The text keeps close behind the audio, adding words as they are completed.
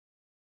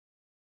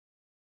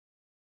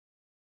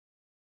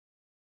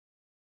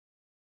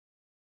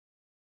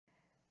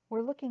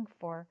We're looking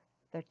for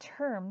the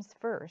terms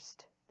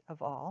first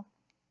of all.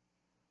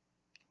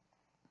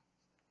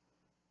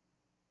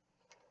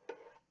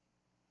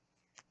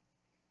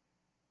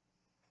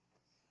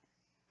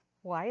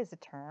 Y is a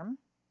term.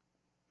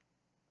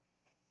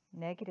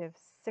 Negative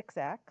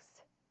 6x,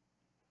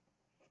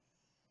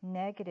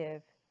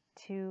 negative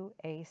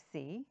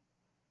 2ac,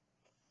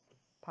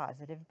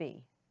 positive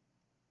b.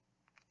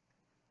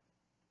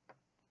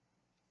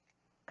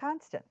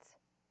 Constants,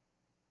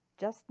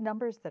 just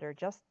numbers that are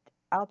just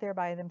out there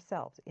by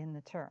themselves in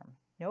the term.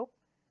 Nope,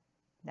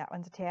 that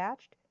one's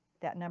attached,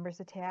 that number's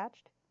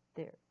attached.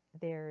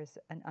 There's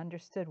an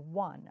understood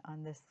 1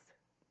 on this.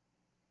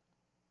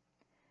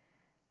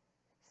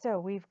 So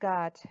we've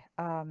got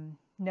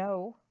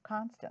no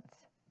constants.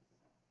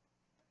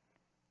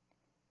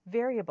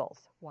 Variables,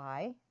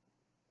 y,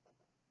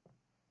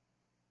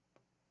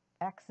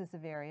 x is a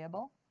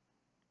variable,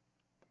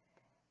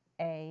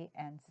 a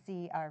and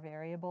c are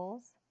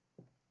variables,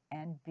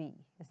 and b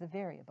is a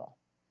variable.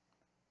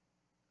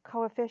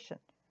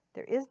 Coefficient,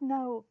 there is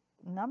no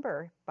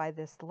number by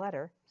this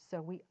letter,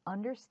 so we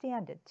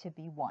understand it to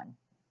be 1.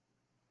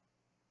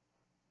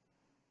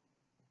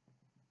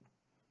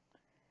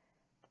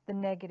 The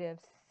negative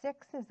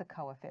 6 is a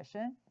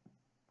coefficient.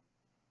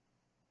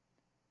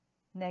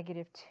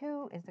 Negative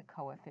 2 is a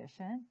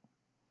coefficient.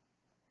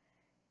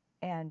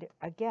 And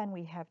again,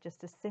 we have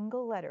just a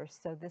single letter,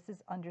 so this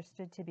is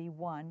understood to be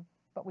 1,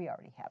 but we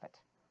already have it.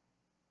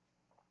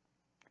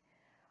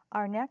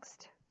 Our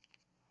next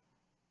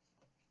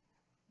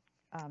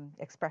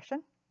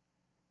expression,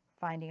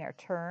 finding our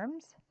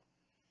terms.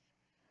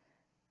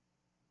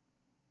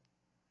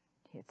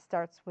 It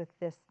starts with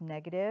this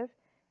negative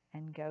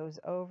and goes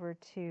over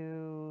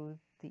to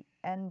the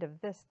end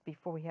of this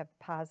before we have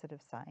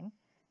positive sign,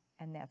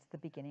 and that's the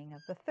beginning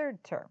of the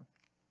third term.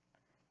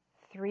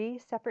 3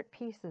 separate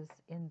pieces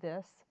in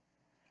this.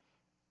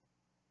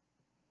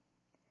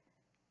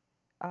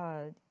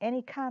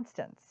 Any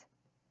constants?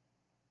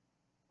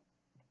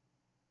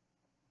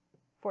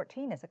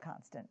 14 is a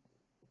constant.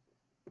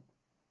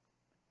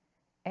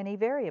 Any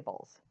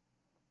variables?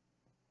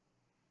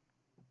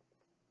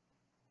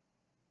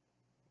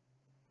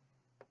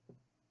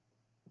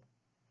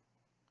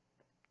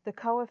 The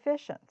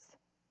coefficients.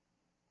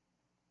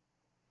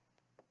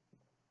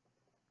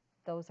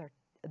 Those are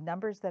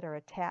numbers that are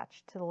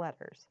attached to the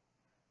letters.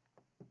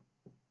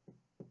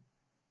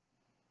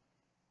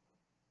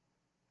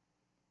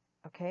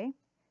 Okay,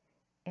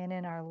 and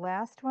in our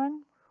last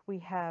one, we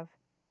have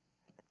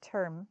a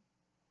term,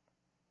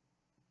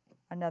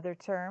 another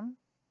term,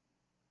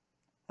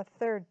 a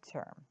third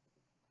term.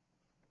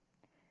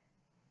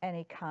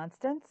 Any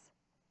constants?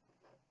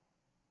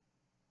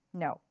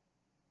 No.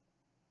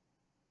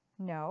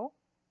 No.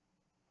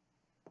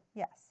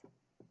 Yes.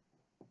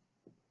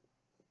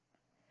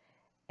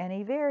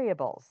 Any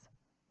variables?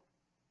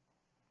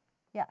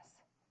 Yes.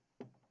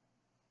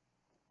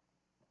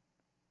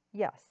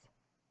 Yes.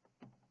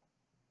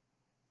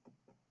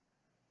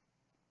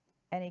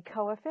 Any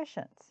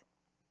coefficients?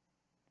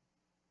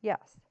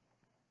 Yes.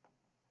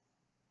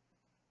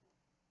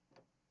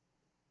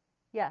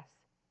 Yes.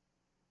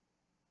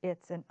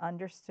 It's an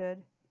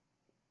understood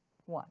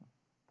 1.